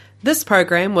This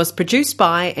program was produced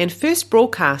by and first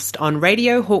broadcast on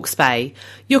Radio Hawke's Bay,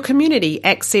 your community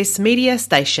access media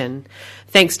station.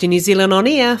 Thanks to New Zealand On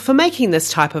Air for making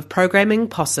this type of programming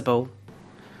possible.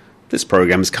 This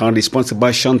program is kindly sponsored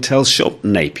by Chantel Schultz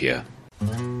Napier.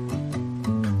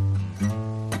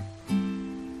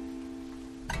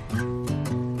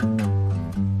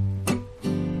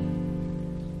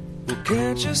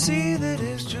 Can't you see that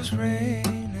it's just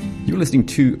raining? You're listening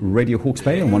to Radio Hawke's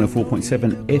Bay on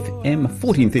 104.7 FM,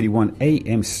 1431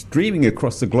 AM, streaming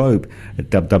across the globe at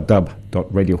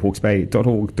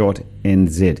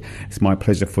www.radiohawksbay.org.nz. It's my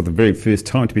pleasure for the very first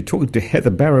time to be talking to Heather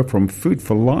Barrow from Food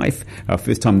for Life. Our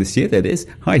first time this year, that is.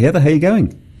 Hi, Heather. How are you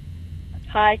going?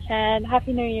 Hi, Ken.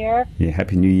 Happy New Year. Yeah,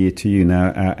 Happy New Year to you.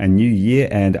 Now, a new year,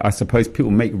 and I suppose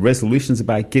people make resolutions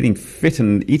about getting fit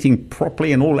and eating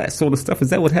properly and all that sort of stuff. Is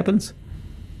that what happens?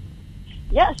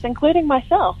 Yes, including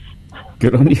myself.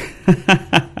 Good on you.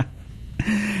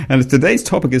 And today's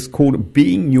topic is called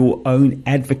Being Your Own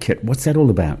Advocate. What's that all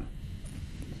about?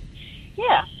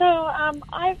 Yeah, so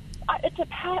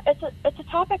it's a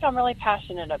topic I'm really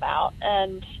passionate about,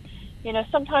 and you know,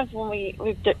 sometimes when we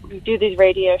do these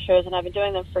radio shows, and I've been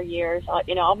doing them for years,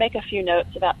 I'll make a few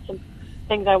notes about some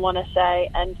things I want to say,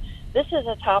 and this is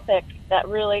a topic that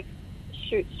really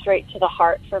shoots straight to the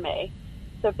heart for me.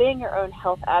 So being your own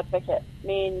health advocate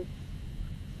means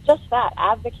just that,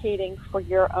 advocating for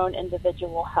your own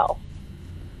individual health.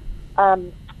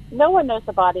 No one knows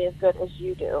the body as good as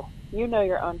you do. You know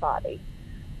your own body.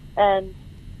 And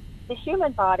the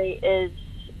human body is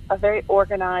a very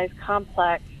organized,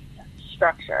 complex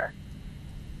structure.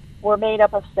 We're made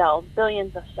up of cells,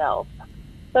 billions of cells.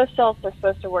 Those cells are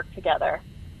supposed to work together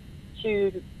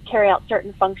to carry out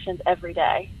certain functions every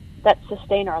day that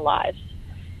sustain our lives.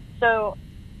 So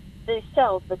the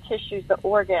cells, the tissues, the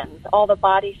organs, all the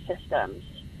body systems,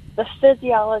 the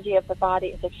physiology of the body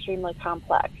is extremely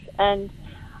complex. And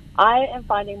I am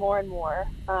finding more and more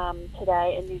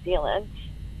today in New Zealand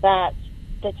that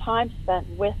the time spent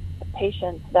with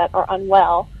patients that are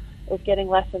unwell is getting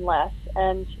less and less.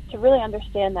 And to really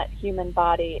understand that human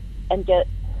body and get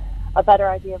a better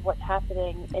idea of what's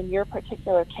happening in your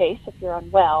particular case, if you're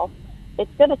unwell,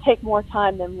 it's going to take more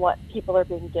time than what people are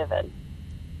being given.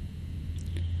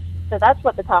 So that's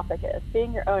what the topic is,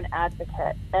 being your own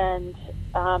advocate. And,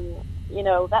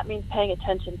 that means paying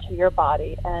attention to your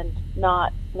body and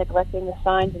not neglecting the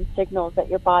signs and signals that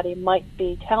your body might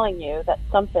be telling you that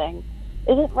something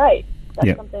isn't right,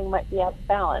 that something might be out of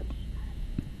balance.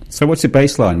 So what's your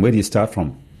baseline? Where do you start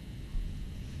from?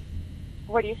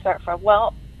 Where do you start from?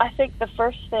 Well, I think the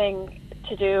first thing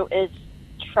to do is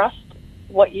trust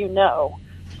what you know.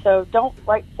 So don't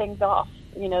write things off.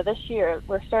 You know, this year,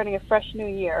 we're starting a fresh new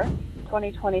year,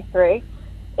 2023.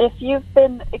 If you've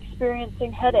been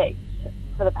experiencing headaches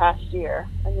for the past year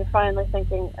and you're finally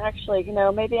thinking, actually,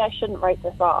 maybe I shouldn't write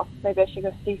this off. Maybe I should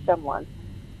go see someone.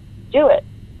 Do it.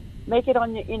 Make it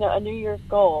on, a New Year's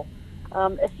goal.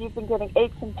 If you've been getting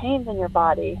aches and pains in your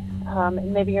body,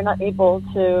 and maybe you're not able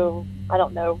to,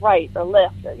 write or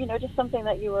lift, or, just something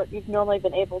that you've normally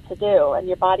been able to do, and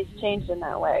your body's changed in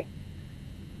that way,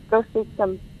 go seek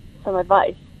some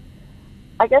advice.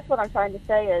 I guess what I'm trying to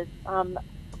say is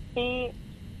be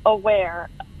aware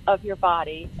of your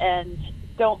body and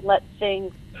don't let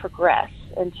things progress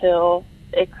until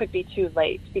it could be too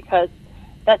late, because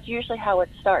that's usually how it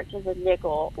starts, is a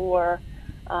niggle or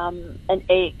an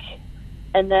ache.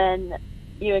 And then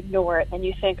you ignore it and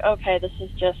you think, okay, this is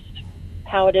just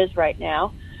how it is right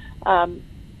now.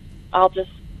 I'll just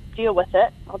deal with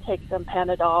it. I'll take some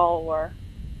Panadol or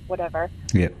whatever.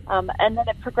 Yeah. And then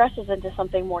it progresses into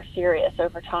something more serious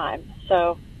over time.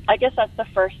 So I guess that's the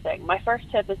first thing. My first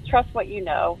tip is trust what you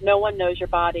know. No one knows your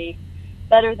body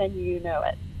better than you know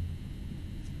it.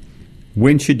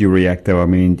 When should you react, though? I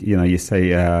mean, you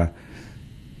say,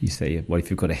 well, if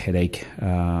you've got a headache,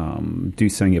 do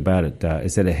something about it.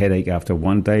 Is that a headache after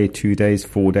 1 day, 2 days,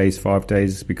 4 days, 5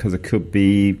 days? Because it could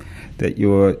be that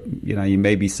you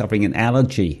may be suffering an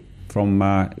allergy from,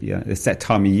 it's that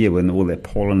time of year when all that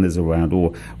pollen is around,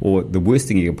 or the worst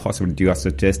thing you can possibly do, I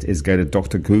suggest, is go to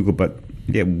Dr. Google. But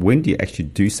when do you actually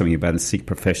do something about it and seek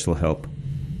professional help?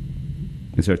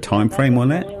 Is there a time frame on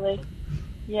that?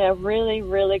 Really,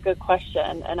 really good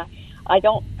question. And I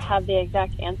don't have the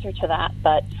exact answer to that,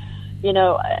 but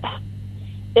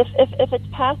if it's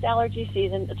past allergy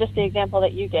season, just the example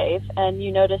that you gave, and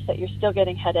you notice that you're still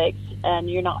getting headaches and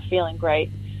you're not feeling great,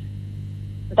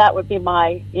 that would be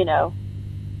my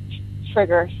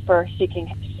trigger for seeking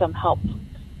some help,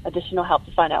 additional help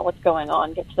to find out what's going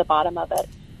on, get to the bottom of it.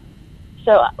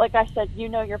 So like I said,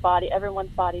 your body,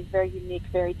 everyone's body is very unique,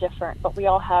 very different, but we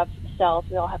all have cells,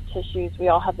 we all have tissues, we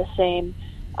all have the same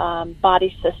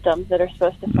body systems that are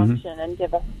supposed to function and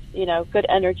give us, good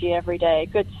energy every day,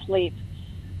 good sleep,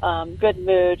 good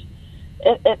mood.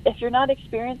 If you're not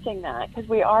experiencing that, because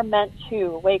we are meant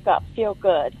to wake up, feel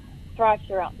good, thrive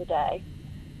throughout the day,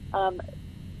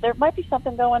 there might be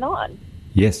something going on.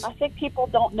 Yes. I think people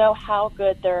don't know how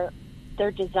good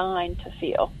they're designed to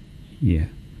feel. Yeah.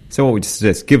 So what we just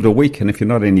suggest, give it a week, and if you're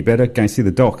not any better, go and see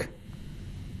the doc.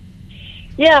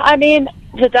 Yeah, I mean,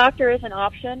 the doctor is an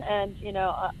option, and,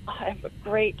 I have a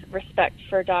great respect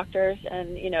for doctors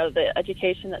and, the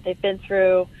education that they've been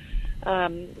through,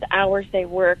 the hours they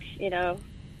work,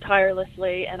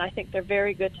 tirelessly, and I think they're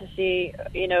very good to see,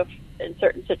 in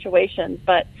certain situations.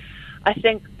 But I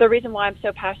think the reason why I'm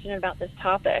so passionate about this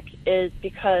topic is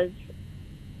because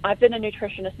I've been a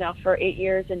nutritionist now for 8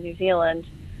 years in New Zealand,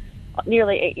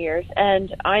 nearly 8 years,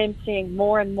 and I am seeing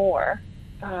more and more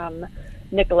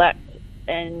neglect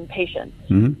in patients.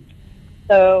 Mm-hmm.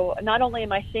 So not only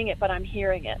am I seeing it, but I'm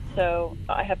hearing it. So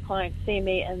I have clients see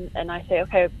me and I say,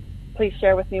 okay, please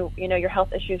share with me, your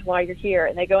health issues, why you're here.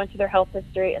 And they go into their health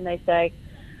history and they say,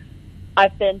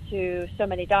 I've been to so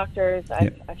many doctors,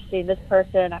 I've seen this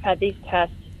person, I've had these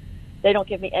tests. They don't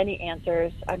give me any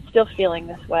answers. I'm still feeling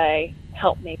this way.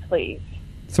 Help me, please.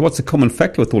 So what's the common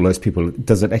factor with all those people?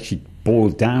 Does it actually boil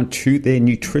down to their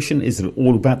nutrition? Is it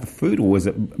all about the food, or is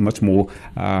it much more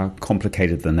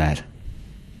complicated than that?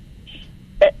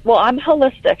 Well, I'm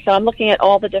holistic, so I'm looking at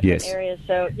all the different areas.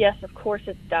 So, yes, of course,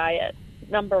 it's diet.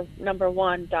 Number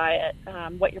one, diet.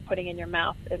 What you're putting in your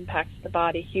mouth impacts the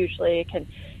body hugely. It can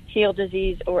heal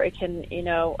disease, or it can,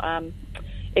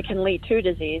 it can lead to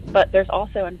disease. But there's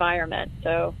also environment.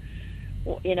 So,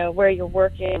 where you're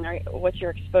working, or what's your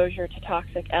exposure to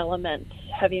toxic elements,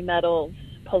 heavy metals,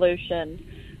 pollution,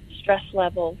 stress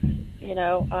levels.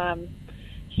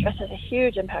 Stress has a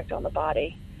huge impact on the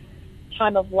body.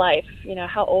 Time of life,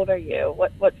 how old are you?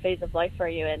 What phase of life are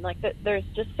you in? There's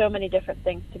just so many different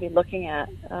things to be looking at.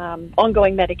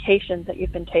 Ongoing medications that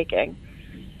you've been taking.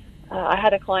 I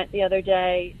had a client the other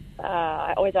day.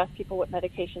 I always ask people what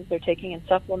medications they're taking and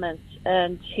supplements,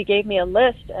 and he gave me a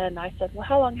list, and I said, well,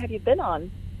 how long have you been on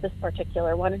this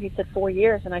particular one? And he said 4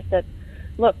 years, and I said,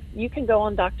 look, you can go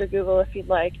on Dr. Google if you'd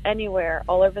like, anywhere,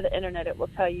 all over the internet, it will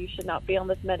tell you should not be on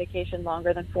this medication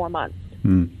longer than 4 months.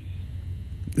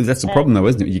 That's the problem, though,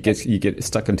 isn't it? You get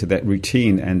stuck into that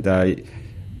routine, and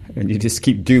you just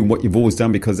keep doing what you've always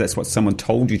done because that's what someone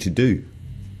told you to do.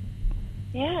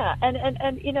 Yeah, and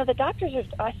the doctors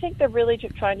I think they're really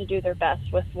trying to do their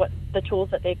best with what the tools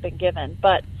that they've been given,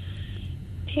 but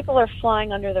people are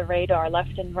flying under the radar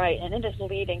left and right, and it is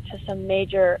leading to some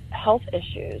major health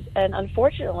issues, and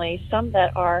unfortunately some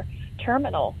that are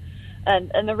terminal.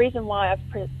 And the reason why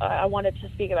I wanted to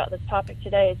speak about this topic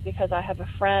today is because I have a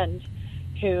friend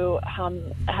who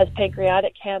has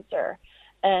pancreatic cancer,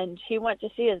 and he went to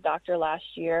see his doctor last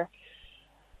year,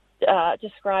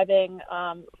 describing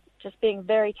just being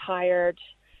very tired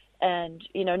and,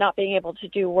 not being able to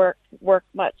do work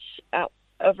much.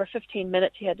 Over 15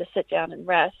 minutes he had to sit down and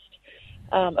rest,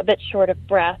 a bit short of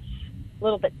breath, a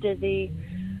little bit dizzy,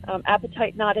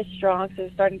 appetite not as strong, so he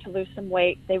was starting to lose some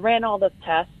weight. They ran all the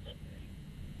tests.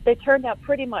 They turned out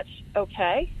pretty much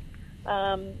okay,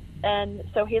 and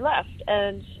so he left,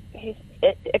 and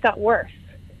it got worse.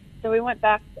 So we went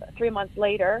back 3 months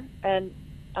later, and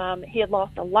he had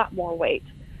lost a lot more weight.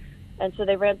 And so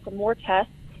they ran some more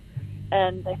tests,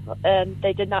 and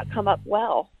they did not come up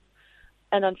well.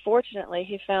 And unfortunately,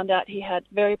 he found out he had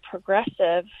very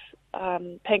progressive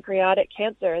pancreatic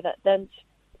cancer that then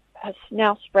has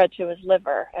now spread to his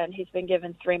liver, and he's been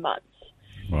given 3 months.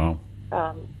 Wow.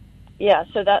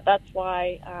 So that's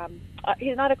why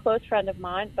he's not a close friend of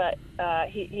mine, but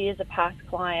he is a past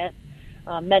client.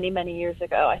 Many years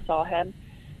ago, I saw him,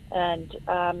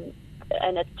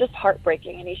 and it's just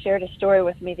heartbreaking. And he shared a story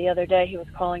with me the other day. He was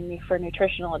calling me for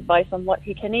nutritional advice on what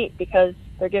he can eat because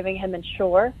they're giving him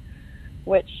Ensure,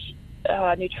 which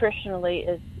nutritionally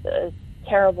is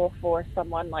terrible for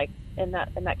someone like in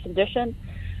that condition.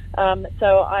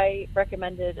 So I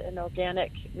recommended an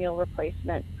organic meal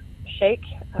replacement shake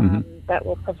that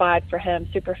will provide for him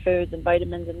superfoods and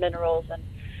vitamins and minerals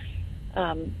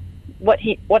and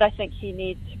what I think he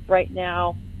needs right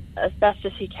now as best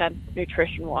as he can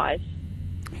nutrition wise.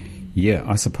 Yeah,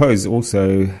 I suppose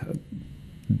also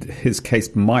his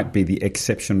case might be the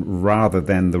exception rather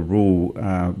than the rule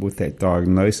with that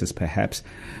diagnosis, perhaps.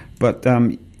 But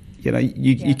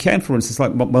you can, for instance,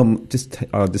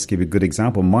 I'll just give you a good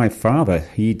example. My father,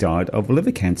 he died of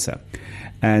liver cancer,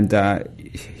 and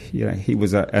he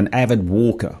was an avid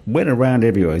walker, went around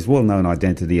everywhere. His well-known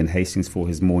identity in Hastings for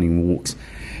his morning walks.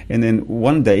 And then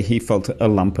one day he felt a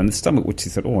lump in his stomach, which he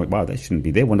said, oh, wow, that shouldn't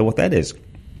be there. Wonder what that is.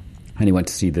 And he went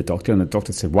to see the doctor, and the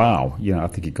doctor said, wow, I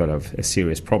think you've got a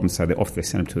serious problem. So they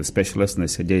sent him to a specialist, and they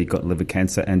said, yeah, you've got liver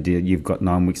cancer, and you've got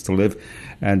 9 weeks to live.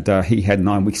 And he had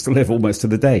 9 weeks to live almost to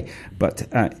the day. But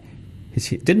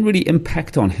it didn't really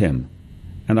impact on him.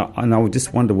 And I would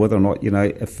just wonder whether or not,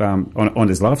 if on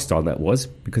his lifestyle that was,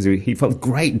 because he felt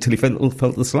great until he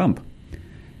felt this lump.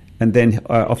 And then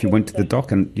off he went to the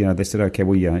doc, and they said, okay,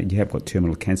 well, you have got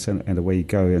terminal cancer, and away you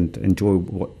go, and enjoy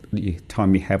what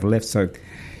time you have left. So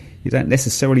you don't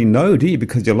necessarily know, do you?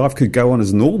 Because your life could go on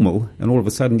as normal, and all of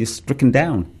a sudden you're stricken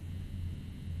down.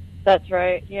 That's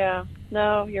right. Yeah.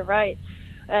 No, you're right.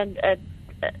 And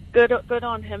good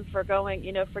on him for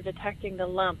going, for detecting the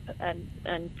lump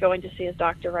and going to see his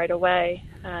doctor right away.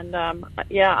 And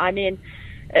I mean,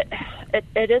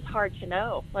 it is hard to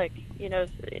know,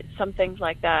 some things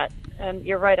like that. And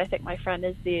you're right. I think my friend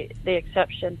is the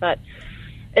exception, but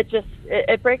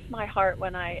it breaks my heart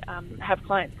when I have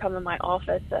clients come in my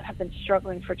office that have been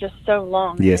struggling for just so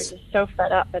long. Yes. They're just so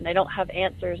fed up, and they don't have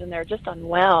answers, and they're just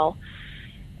unwell.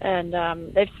 And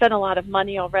they've spent a lot of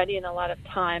money already and a lot of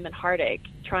time and heartache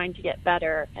trying to get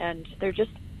better, and they're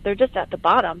just at the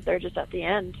bottom. They're just at the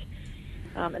end,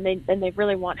 and they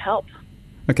really want help.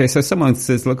 Okay, so someone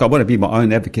says, look, I want to be my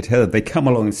own advocate. Heather, they come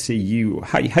along and see you.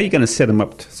 How are you going to set them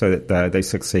up so that they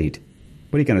succeed?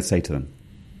 What are you going to say to them?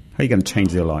 How are you going to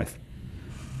change their life?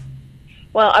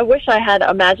 Well, I wish I had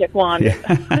a magic wand. Yeah.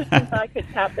 I could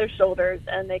tap their shoulders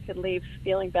and they could leave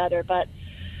feeling better, but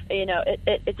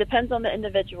it depends on the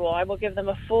individual. I will give them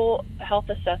a full health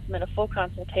assessment, a full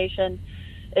consultation.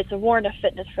 It's a warrant of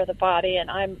fitness for the body, and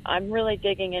I'm really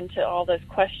digging into all those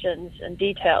questions and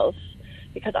details,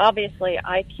 because obviously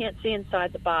I can't see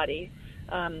inside the body,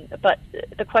 but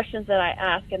the questions that I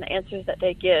ask and the answers that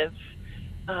they give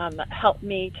help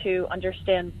me to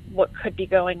understand what could be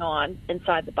going on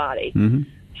inside the body,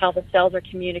 how the cells are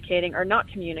communicating or not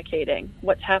communicating,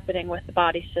 what's happening with the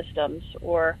body systems,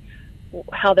 or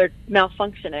how they're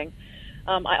malfunctioning.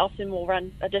 I often will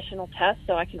run additional tests,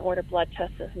 so I can order blood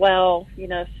tests as well,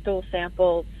 stool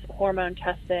samples, hormone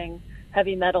testing,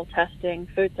 heavy metal testing,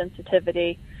 food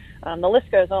sensitivity. The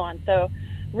list goes on. So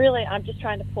really, I'm just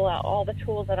trying to pull out all the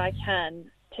tools that I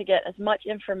can to get as much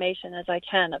information as I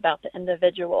can about the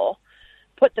individual,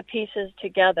 put the pieces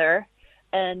together,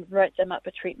 and write them up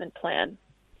a treatment plan.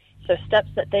 So steps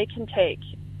that they can take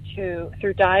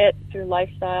through diet, through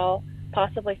lifestyle,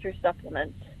 possibly through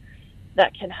supplements,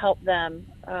 that can help them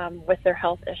with their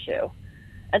health issue.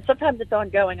 And sometimes it's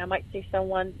ongoing. I might see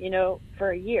someone,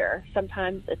 for a year.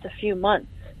 Sometimes it's a few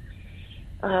months.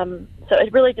 So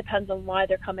it really depends on why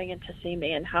they're coming in to see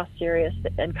me and how serious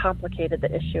and complicated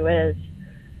the issue is.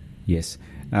 Yes.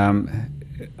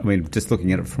 Just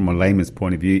looking at it from a layman's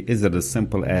point of view, is it as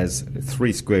simple as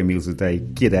 3 square meals a day,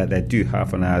 get out there, do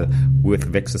half an hour worth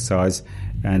of exercise,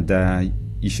 and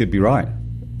you should be right?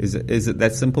 Is it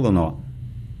that simple or not?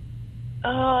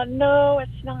 No,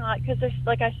 it's not, because there's,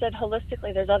 like I said,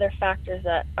 holistically, there's other factors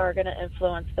that are going to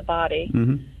influence the body.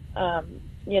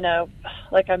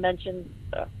 Like I mentioned,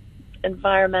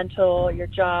 environmental, your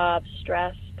job,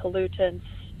 stress, pollutants,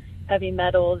 heavy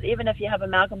metals. Even if you have a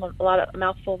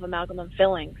mouthful of amalgam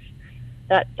fillings,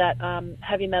 that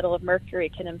heavy metal of mercury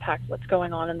can impact what's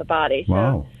going on in the body.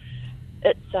 Wow. So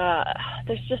it's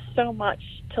there's just so much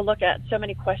to look at, so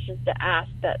many questions to ask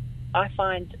that I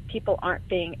find people aren't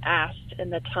being asked in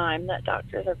the time that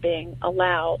doctors are being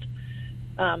allowed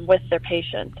with their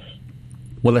patients.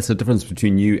 Well, that's the difference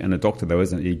between you and a doctor, though,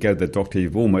 isn't it? You go to the doctor,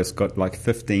 you've almost got like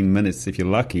 15 minutes if you're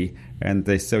lucky, and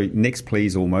they say, next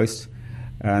please, almost.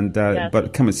 And yes.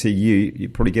 But come and see you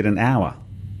probably get an hour.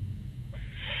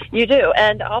 You do,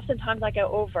 and oftentimes I go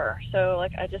over. So,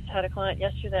 like, I just had a client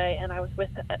yesterday, and I was with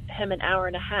him an hour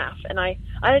and a half, and I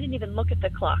didn't even look at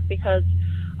the clock because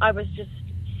I was just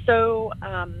so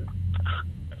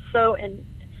in,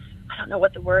 I don't know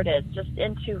what the word is, just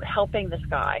into helping this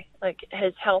guy. Like,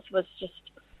 his health was just,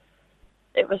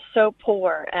 it was so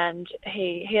poor, and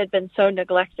he had been so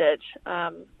neglected,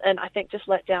 and I think just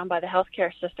let down by the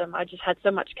healthcare system. I just had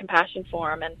so much compassion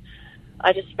for him, and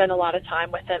I just spent a lot of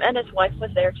time with him. And his wife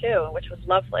was there too, which was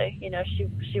lovely.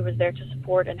 She was there to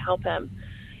support and help him.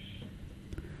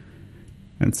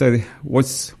 And so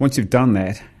once you've done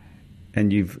that,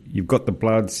 and you've got the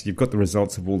bloods, you've got the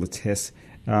results of all the tests,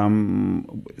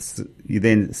 you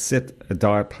then set a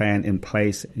diet plan in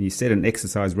place, and you set an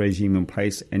exercise regime in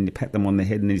place, and you pat them on the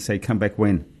head, and then you say, come back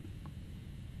when?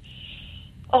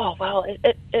 Oh, well,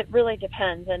 it really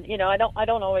depends. And, I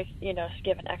don't always,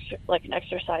 give an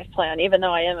exercise plan, even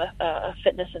though I am a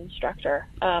fitness instructor.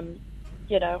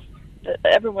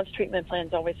 everyone's treatment plan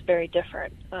is always very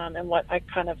different, and what I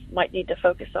kind of might need to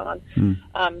focus on.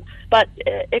 But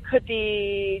it could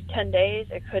be 10 days,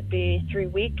 it could be 3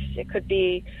 weeks, it could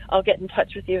be I'll get in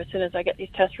touch with you as soon as I get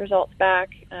these test results back,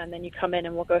 and then you come in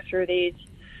and we'll go through these.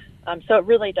 So it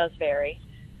really does vary.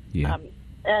 Yeah.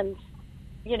 And,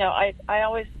 you know, I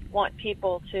always want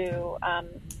people to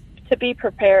be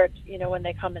prepared, you know, when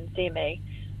they come and see me,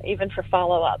 even for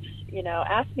follow-ups. You know,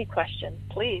 ask me questions,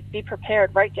 please. Be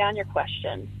prepared. Write down your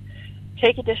questions.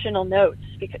 Take additional notes,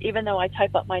 because even though I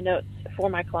type up my notes for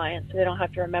my clients, so they don't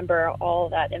have to remember all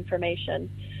of that information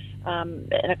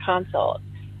in a consult.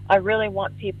 I really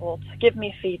want people to give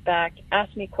me feedback,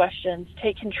 ask me questions,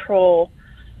 take control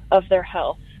of their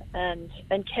health, and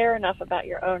care enough about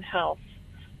your own health,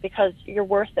 because you're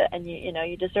worth it, and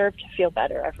you deserve to feel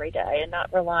better every day and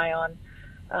not rely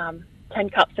on 10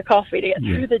 cups of coffee to get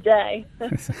through the day.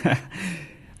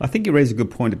 I think you raised a good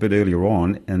point a bit earlier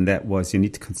on, and that was you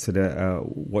need to consider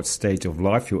what stage of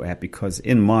life you're at, because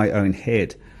in my own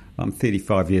head, I'm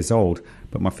 35 years old,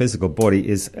 but my physical body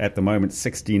is at the moment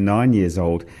 69 years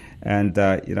old. And,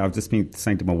 I've just been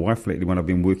saying to my wife lately when I've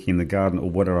been working in the garden or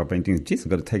whatever I've been doing, geez, I've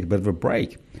got to take a bit of a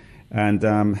break. And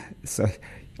so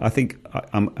I think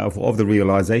I'm of the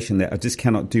realization that I just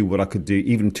cannot do what I could do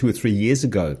even 2 or 3 years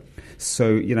ago.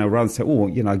 So, rather than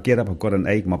say, I get up, I've got an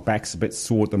ache, my back's a bit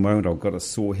sore at the moment, I've got a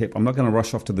sore hip, I'm not going to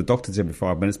rush off to the doctors every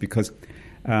 5 minutes because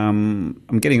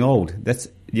I'm getting old.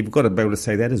 You've got to be able to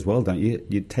say that as well, don't you?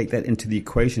 You take that into the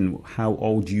equation, how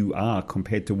old you are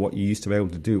compared to what you used to be able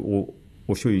to do,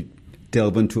 or should we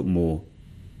delve into it more?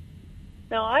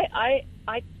 No, I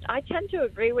tend to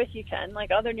agree with you, Ken.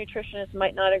 Like, other nutritionists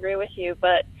might not agree with you,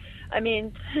 but I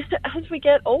mean, as we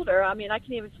get older, I mean, I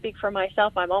can even speak for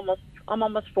myself. I'm almost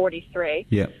 43.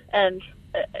 Yeah. And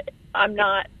I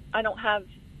don't have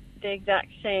the exact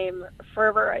same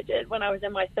fervor I did when I was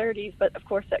in my 30s, but of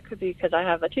course that could be because I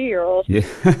have a 2-year-old. Yeah.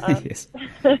 Yes.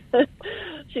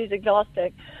 She's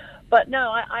exhausting. But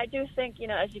no, I do think,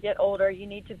 as you get older, you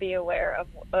need to be aware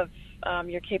of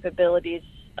your capabilities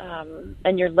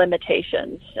and your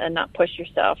limitations, and not push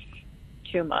yourself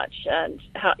too much, and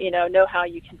how know how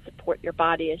you can support your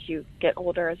body as you get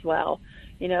older as well.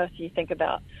 So you think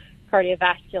about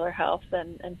cardiovascular health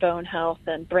and bone health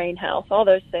and brain health, all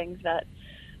those things that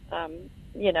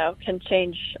can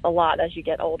change a lot as you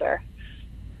get older.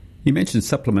 You mentioned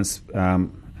supplements.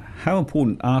 How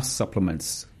important are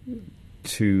supplements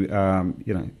to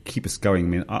keep us going? I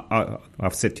mean,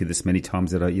 I've said to you this many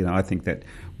times that I think that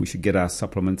we should get our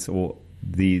supplements or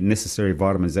the necessary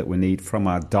vitamins that we need from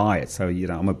our diet. So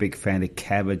I'm a big fan of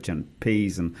cabbage and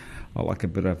peas, and I like a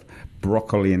bit of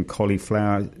broccoli and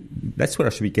cauliflower. That's where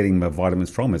I should be getting my vitamins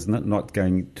from, isn't it? Not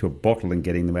going to a bottle and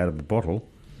getting them out of the bottle.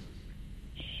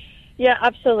 Yeah,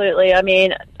 absolutely. I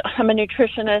mean, I'm a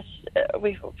nutritionist.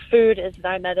 Food is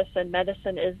thy medicine.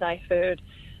 Medicine is thy food.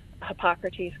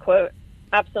 Hippocrates quote.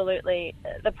 Absolutely.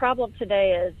 The problem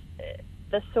today is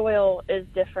the soil is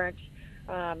different.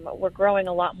 We're growing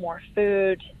a lot more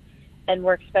food, and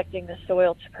we're expecting the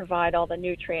soil to provide all the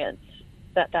nutrients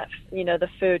that the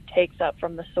food takes up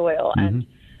from the soil, and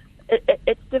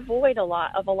it's devoid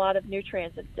of a lot of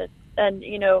nutrients. And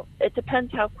it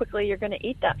depends how quickly you're going to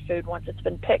eat that food once it's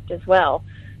been picked as well.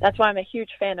 That's why I'm a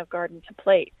huge fan of garden to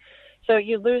plate. So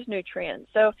you lose nutrients.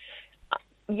 So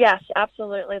yes,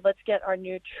 absolutely. Let's get our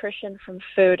nutrition from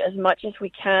food as much as we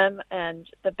can, and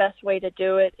the best way to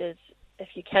do it is if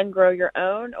you can grow your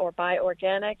own or buy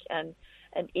organic and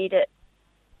eat it.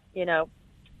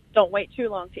 Don't wait too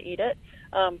long to eat it,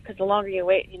 because the longer you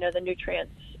wait, the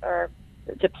nutrients are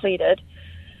depleted.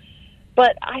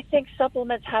 But I think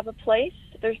supplements have a place.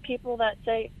 There's people that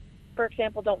say, for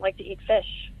example, don't like to eat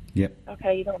fish. Yep.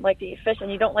 Okay, you don't like to eat fish,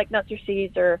 and you don't like nuts or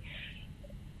seeds, or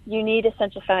you need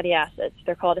essential fatty acids.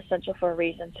 They're called essential for a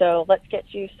reason. So let's get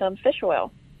you some fish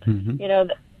oil.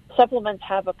 Supplements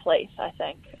have a place, I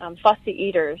think. Fussy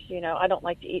eaters, I don't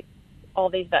like to eat all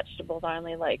these vegetables. I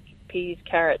only like peas,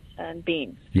 carrots, and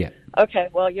beans. Yeah. Okay,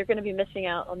 well, you're going to be missing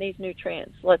out on these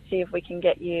nutrients. Let's see if we can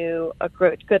get you a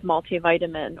good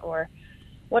multivitamin or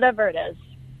whatever it is.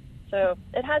 So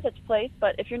it has its place,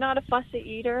 but if you're not a fussy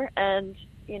eater and,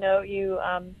 you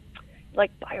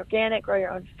like buy organic, grow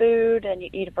your own food, and you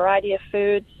eat a variety of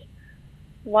foods,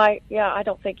 I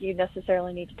don't think you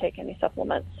necessarily need to take any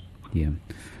supplements. Yeah.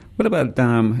 What about,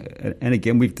 and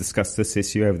again, we've discussed this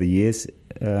issue over the years,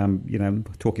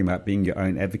 talking about being your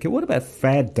own advocate. What about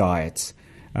fad diets?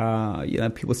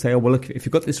 People say, well, look, if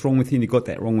you've got this wrong with you and you've got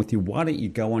that wrong with you, why don't you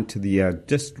go on to the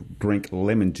just drink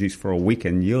lemon juice for a week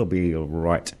and you'll be all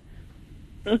right?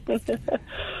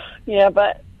 Yeah,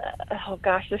 but oh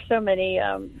gosh, there's so many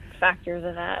factors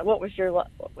in that. What was your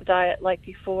diet like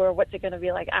before? What's it going to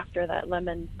be like after that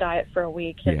lemon diet for a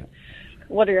week? And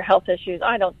what are your health issues?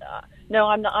 I don't. No,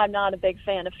 I'm not a big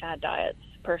fan of fad diets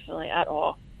personally at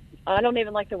all. I don't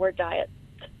even like the word diet.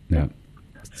 No,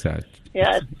 it's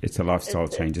a lifestyle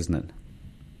change, isn't it?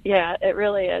 Yeah, it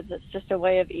really is. It's just a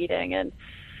way of eating, and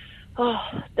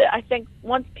I think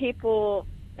once people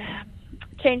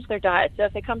change their diet, so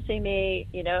if they come see me,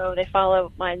 they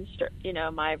follow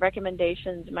my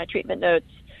recommendations, my treatment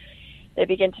notes, they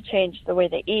begin to change the way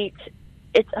they eat.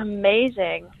 It's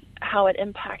amazing how it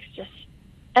impacts just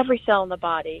every cell in the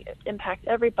body. It impacts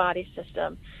every body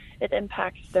system. It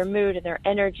impacts their mood and their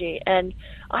energy. And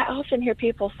I often hear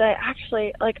people say,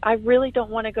 actually, I really don't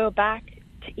want to go back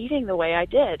to eating the way I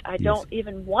did. I don't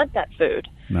even want that food.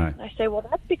 No. And I say, well,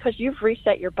 that's because you've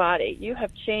reset your body. You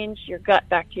have changed your gut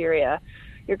bacteria.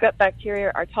 Your gut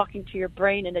bacteria are talking to your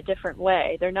brain in a different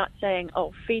way. They're not saying,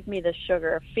 oh, feed me this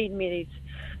sugar, feed me these,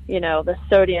 the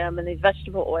sodium and these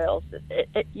vegetable oils.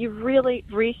 You really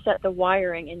reset the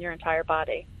wiring in your entire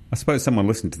body. I suppose someone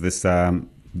listening to this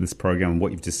this program and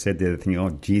what you've just said there, they're thinking, oh,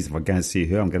 geez, if I go and see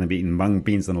her, I'm going to be eating mung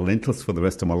beans and lentils for the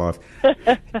rest of my life.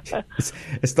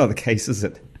 It's not the case, is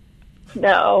it?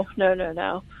 No. Not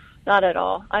at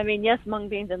all. I mean, yes, mung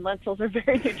beans and lentils are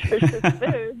very nutritious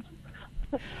foods.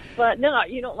 But no,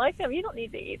 you don't like them. You don't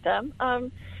need to eat them.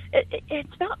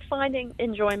 It's about finding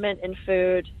enjoyment in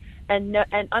food and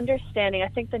understanding. I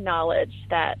think the knowledge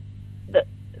that the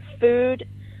food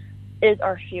is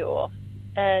our fuel,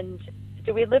 and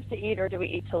do we live to eat or do we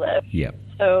eat to live? Yeah.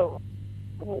 So,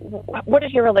 what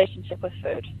is your relationship with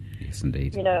food? Yes,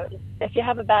 indeed. If you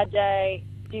have a bad day,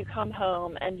 do you come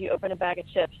home and you open a bag of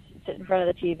chips, sit in front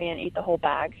of the TV, and eat the whole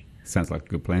bag? Sounds like a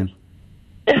good plan.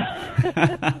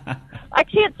 I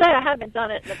can't say I haven't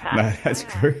done it in the past. No, that's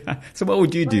true. So what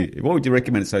would you do? What would you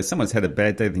recommend? So someone's had a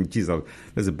bad day, think, geez,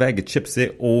 there's a bag of chips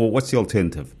there, or what's the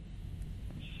alternative?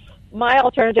 My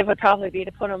alternative would probably be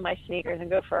to put on my sneakers and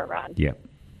go for a run. Yeah.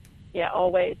 Yeah,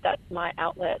 always. That's my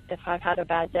outlet. If I've had a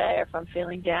bad day or if I'm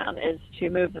feeling down, is to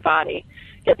move the body,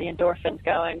 get the endorphins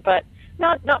going. But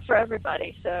not for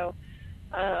everybody. So,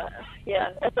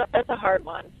 that's a hard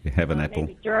one. You have an apple.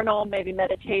 Maybe journal, maybe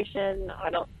meditation.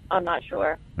 I'm not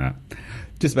sure. No.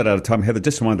 Just about out of time, Heather.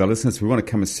 Just remind our listeners, we want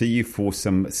to come and see you for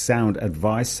some sound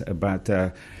advice about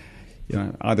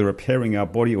either repairing our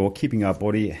body or keeping our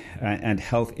body and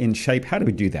health in shape. How do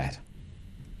we do that?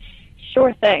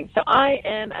 Sure thing. So I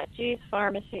am at G's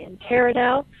Pharmacy in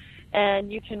Taradell, and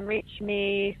you can reach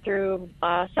me through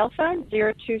cell phone,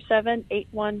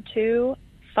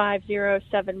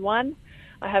 027-812-5071.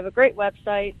 I have a great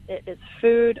website. It is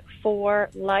Food for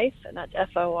Life, and that's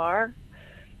FOR.co.nz.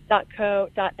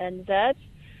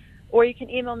 Or you can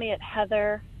email me at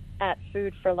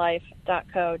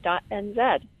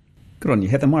heather@foodforlife.co.nz. Good on you,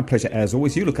 Heather. My pleasure as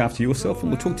always. You look after yourself,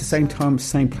 and we'll talk to same time,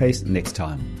 same place next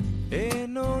time. Ain't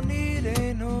no need,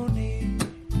 ain't no need.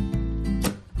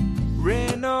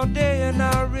 Rain all day and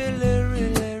I really,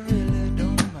 really, really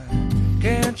don't mind.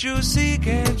 Can't you see,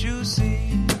 can't you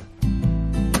see?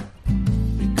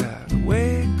 We gotta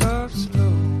wake up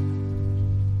slow.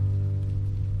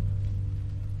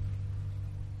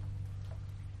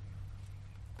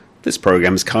 This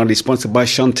program is kindly sponsored by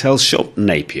Chantel Shop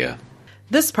Napier.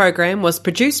 This program was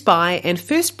produced by and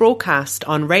first broadcast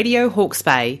on Radio Hawke's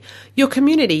Bay, your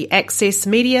community access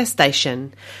media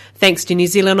station. Thanks to New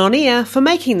Zealand On Air for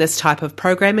making this type of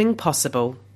programming possible.